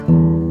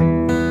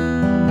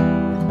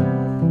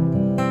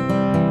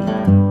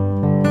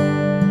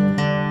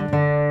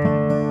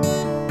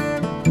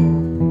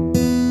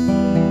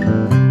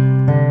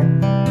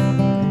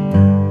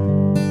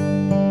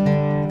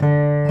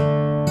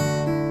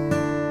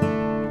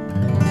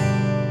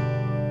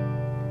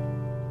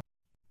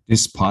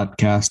This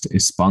podcast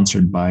is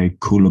sponsored by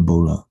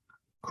Kulabula,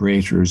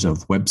 creators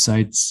of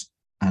websites,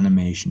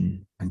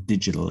 animation, and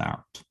digital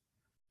art.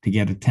 To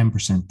get a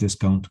 10%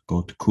 discount,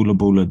 go to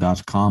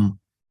kulabula.com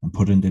and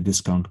put in the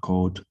discount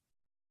code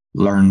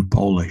Learn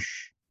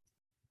Polish.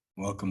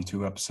 Welcome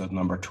to episode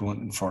number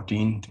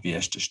 214 to the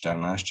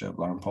of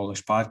Learn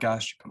Polish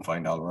Podcast. You can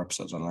find all our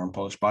episodes on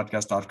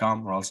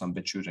learnpolishpodcast.com. We're also on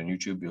BitChute and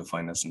YouTube. You'll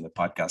find us in the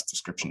podcast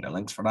description, the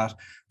links for that.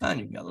 And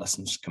you can get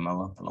lessons,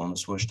 Camilla,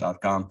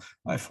 polonaswoosh.com.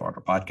 I have 4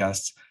 other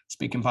podcasts,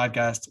 speaking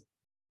podcast,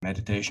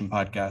 meditation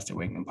podcast,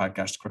 awakening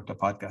podcast, crypto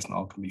podcast, and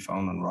all can be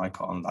found on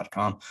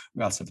roycollin.com.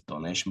 We also have a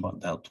donation button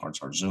to help towards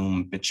our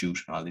Zoom,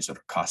 BitChute, and all these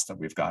other costs that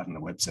we've got on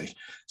the website.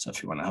 So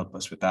if you want to help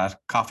us with that,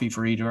 coffee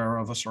for either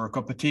of us or a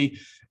cup of tea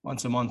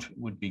once a month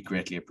would be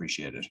greatly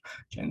appreciated.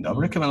 Dzień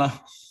dobry, Camilla.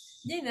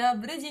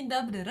 Dzień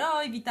dobry,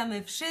 Roy.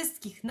 Witamy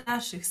wszystkich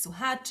naszych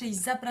słuchaczy i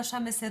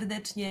zapraszamy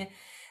serdecznie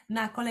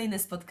na kolejne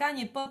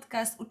spotkanie,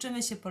 podcast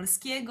Uczymy się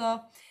polskiego.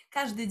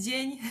 Każdy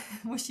dzień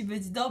musi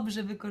być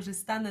dobrze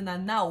wykorzystany na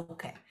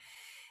naukę.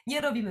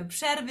 Nie robimy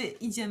przerwy,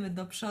 idziemy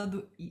do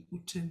przodu i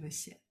uczymy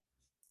się.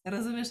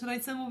 Rozumiesz, Roy,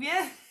 co mówię?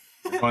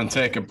 We want to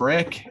take a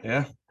break,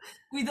 yeah?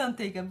 We don't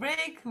take a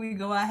break, we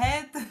go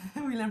ahead,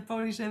 we learn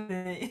Polish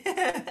every day.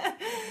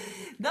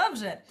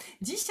 Dobrze,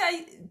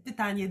 dzisiaj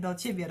pytanie do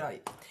Ciebie,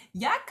 Roy.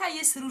 Jaka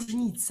jest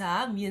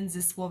różnica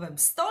między słowem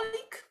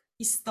stolik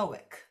i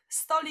stołek?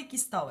 Stolik i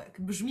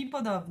stołek. Brzmi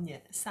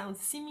podobnie.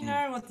 Sounds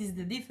similar. What is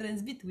the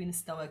difference between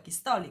stołek i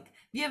stolik?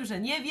 Wiem, że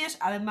nie wiesz,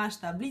 ale masz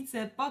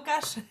tablicę.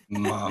 Pokaż.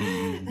 Mam.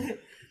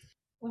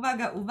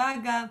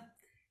 Uwaga.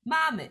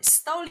 Mamy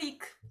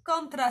stolik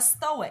kontra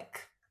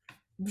stołek.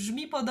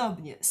 Brzmi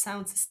podobnie.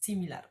 Sounds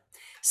similar.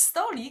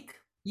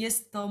 Stolik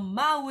jest to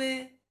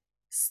mały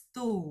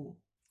stół.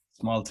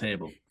 Small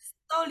table.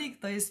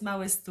 Stolik to jest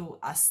mały stół,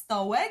 a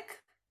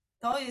stołek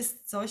to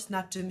jest coś,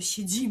 na czym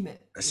siedzimy.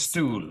 A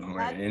stool.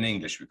 In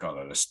English we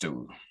call it a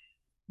stool.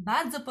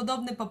 Bardzo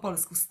podobny po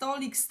polsku.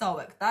 Stolik,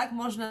 stołek, tak?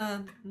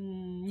 Można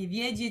nie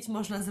wiedzieć,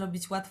 można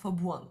zrobić łatwo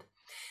błąd.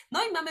 No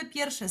i mamy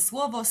pierwsze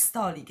słowo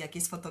stolik. Jak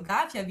jest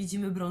fotografia,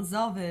 widzimy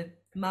brązowy,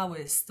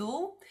 mały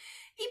stół.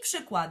 I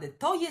przykłady.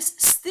 To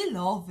jest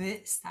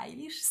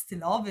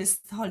stylowy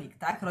stolik,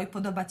 tak? Roy,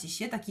 podoba Ci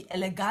się? Taki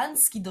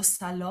elegancki do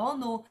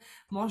salonu.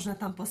 Można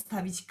tam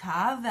postawić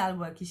kawę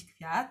albo jakieś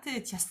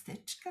kwiaty,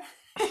 ciasteczka.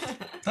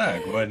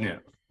 Tak,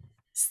 ładnie.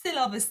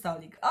 Stylowy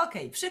stolik.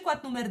 Okej,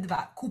 przykład numer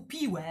 2.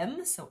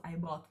 Kupiłem, so I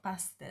bought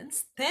past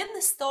tense, ten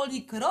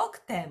stolik rok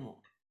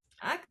temu.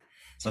 Tak?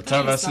 So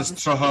teraz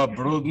jest trochę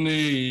brudny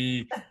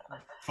i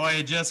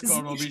twoje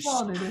dziecko robi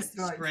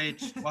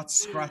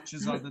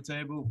scratches on the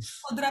table.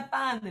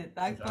 Odrapany,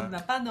 tak?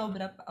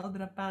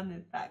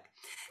 Odrapany, tak.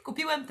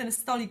 Kupiłem ten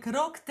stolik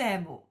rok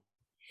temu.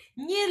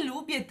 Nie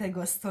lubię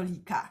tego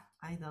stolika.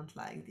 I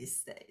don't like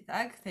this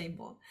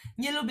table.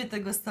 Nie lubię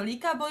tego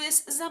stolika, bo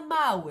jest za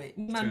mały.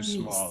 Nie mam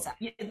miejsca.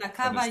 Jedna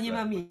kawa nie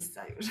ma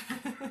miejsca już.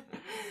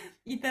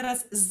 I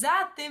teraz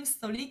za tym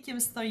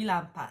stolikiem stoi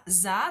lampa.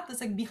 Za to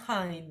jest jak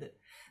behind.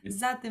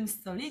 Za tym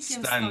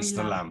stolikiem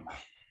stoi lampa.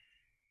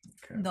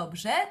 Okay.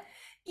 Dobrze.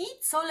 I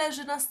co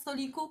leży na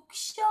stoliku?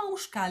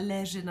 Książka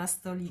leży na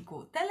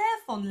stoliku.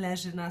 Telefon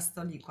leży na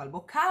stoliku.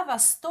 Albo kawa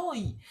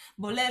stoi,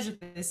 bo leży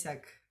to jest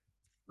jak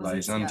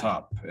lies on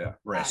top, yeah,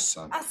 rests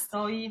on. A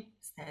stoi,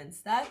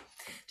 stands, tak?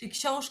 Czyli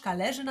książka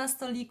leży na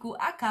stoliku,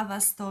 a kawa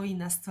stoi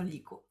na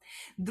stoliku.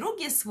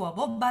 Drugie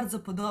słowo, bardzo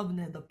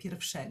podobne do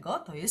pierwszego,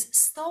 to jest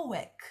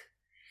stołek.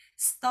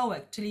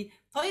 Stołek, czyli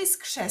to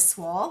jest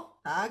krzesło,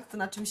 tak? To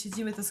na czym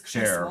siedzimy to jest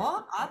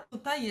krzesło, a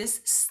tutaj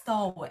jest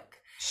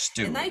stołek.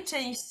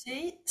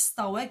 Najczęściej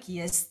stołek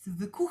jest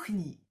w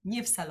kuchni,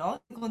 nie w salonie,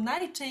 tylko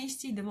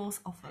najczęściej the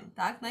most often,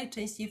 tak?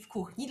 Najczęściej w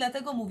kuchni,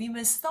 dlatego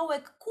mówimy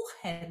stołek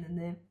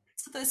kuchenny.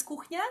 Co to jest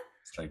kuchnia?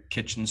 It's like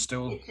kitchen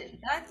stool.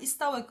 Kitchen, tak? I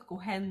stołek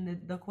kuchenny,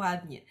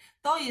 dokładnie.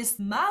 To jest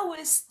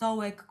mały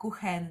stołek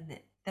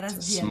kuchenny.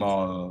 Teraz wiem.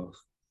 Small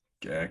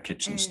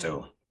kitchen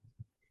stool.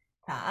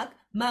 Tak.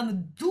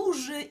 Mam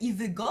duży i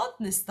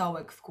wygodny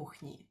stołek w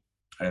kuchni.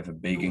 I have a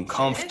big and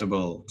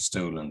comfortable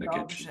stool in the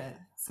kitchen.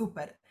 Dobrze,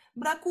 super.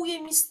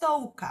 Brakuje mi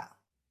stołka.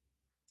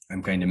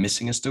 I'm kind of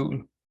missing a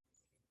stool.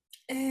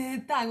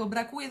 Tak, bo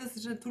brakuje, to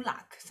znaczy, że to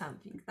lack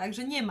something, tak?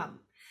 Że nie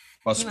mam.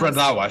 Bo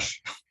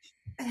sprzedałaś.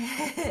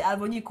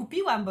 Albo nie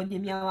kupiłam, bo nie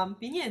miałam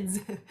pieniędzy.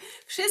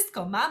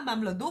 Wszystko mam.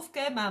 Mam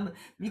lodówkę, mam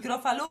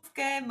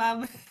mikrofalówkę,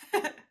 mam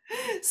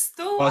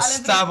stół,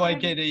 Postawaj,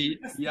 kiedy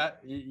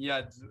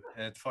jadł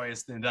twoje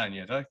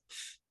śniadanie, tak?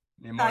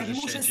 Nie możesz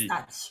siedzieć.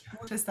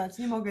 Muszę stać,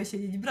 nie mogę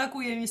siedzieć.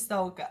 Brakuje mi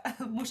stołka.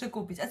 Muszę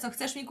kupić. A co,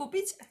 chcesz mi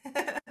kupić?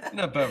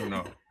 Na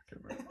pewno.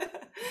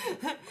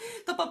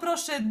 To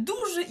poproszę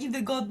duży i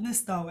wygodny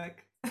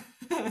stołek.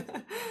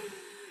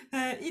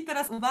 I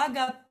teraz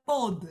uwaga,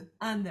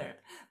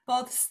 under.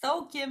 Pod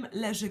stołkiem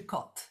leży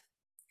kot.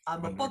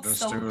 Albo pod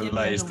stołkiem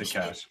leżą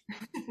świece.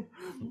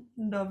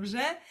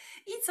 Dobrze.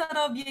 I co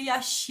robię?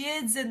 Ja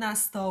siedzę na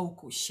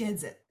stołku.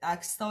 Siedzę,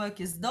 tak? Stołek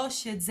jest do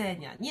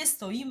siedzenia. Nie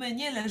stoimy,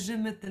 nie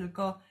leżymy,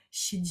 tylko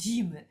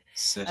siedzimy.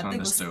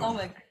 Dlatego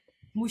stołek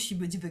musi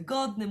być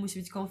wygodny, musi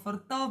być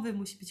komfortowy,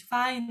 musi być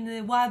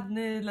fajny,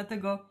 ładny,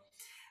 dlatego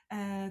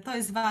to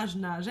jest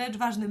ważna rzecz,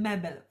 ważny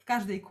mebel w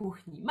każdej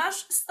kuchni. Masz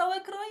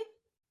stołek, Roy?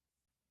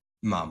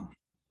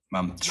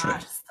 Mam 3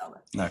 Masz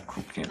stołek. na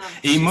kuchni. Mam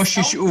I 3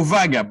 musisz, stołki.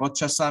 uwaga, bo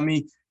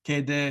czasami,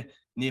 kiedy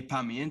nie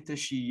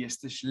pamiętasz i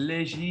jesteś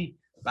leży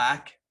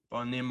back,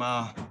 bo nie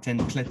ma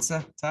ten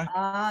plecak, tak?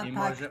 A, I tak,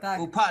 może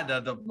tak.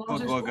 upada do Możesz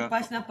podłogi.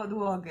 upaść na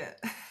podłogę.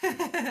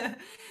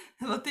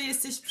 Bo ty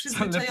jesteś To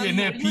przyzwyczajony. lepiej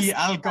nie do pij już-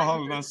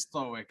 alkohol na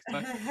stołek,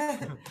 tak?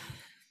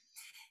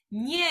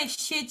 Nie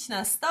siedź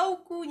na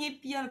stołku, nie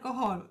pij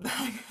alkoholu,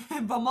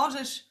 tak? Bo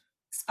możesz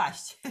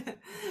spaść.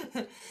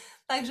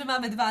 Także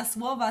mamy 2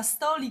 słowa,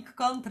 stolik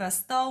kontra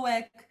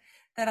stołek.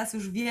 Teraz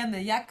już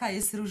wiemy, jaka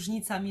jest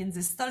różnica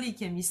między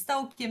stolikiem i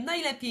stołkiem.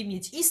 Najlepiej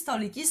mieć i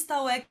stolik, i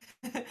stołek.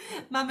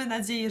 Mamy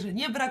nadzieję, że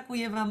nie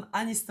brakuje Wam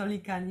ani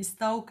stolika, ani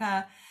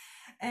stołka.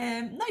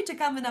 No i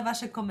czekamy na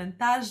Wasze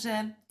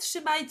komentarze.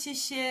 Trzymajcie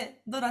się.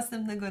 Do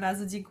następnego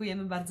razu.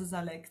 Dziękujemy bardzo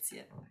za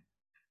lekcję.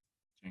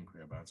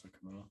 Dziękuję bardzo,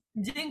 Camilla.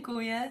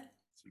 Dziękuję.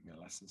 So you can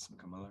get lessons from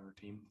Camilla, her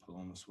team,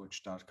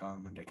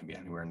 polonaswitch.com, and they can be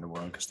anywhere in the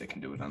world because they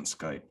can do it on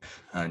Skype.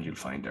 And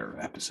you'll find their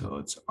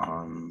episodes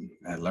on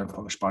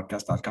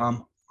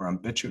learnpolishpodcast.com or on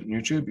BitChute and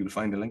YouTube. You'll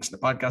find the links in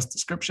the podcast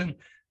description.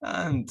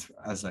 And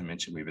as I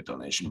mentioned, we have a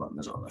donation button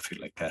as well if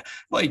you'd like to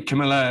buy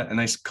Camilla a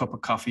nice cup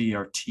of coffee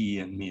or tea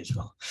and me as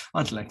well.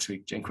 Until next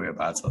week, dziękuję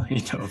bardzo.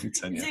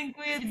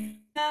 Dziękuję.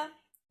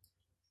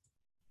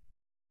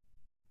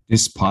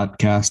 This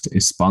podcast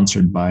is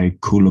sponsored by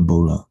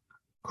Kulabula,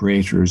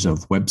 creators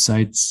of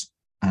websites,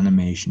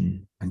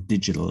 animation, and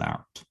digital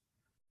art.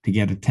 To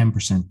get a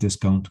 10%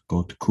 discount,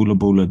 go to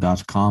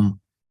kulabula.com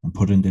and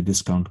put in the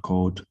discount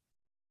code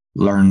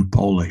Learn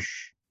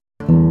Polish.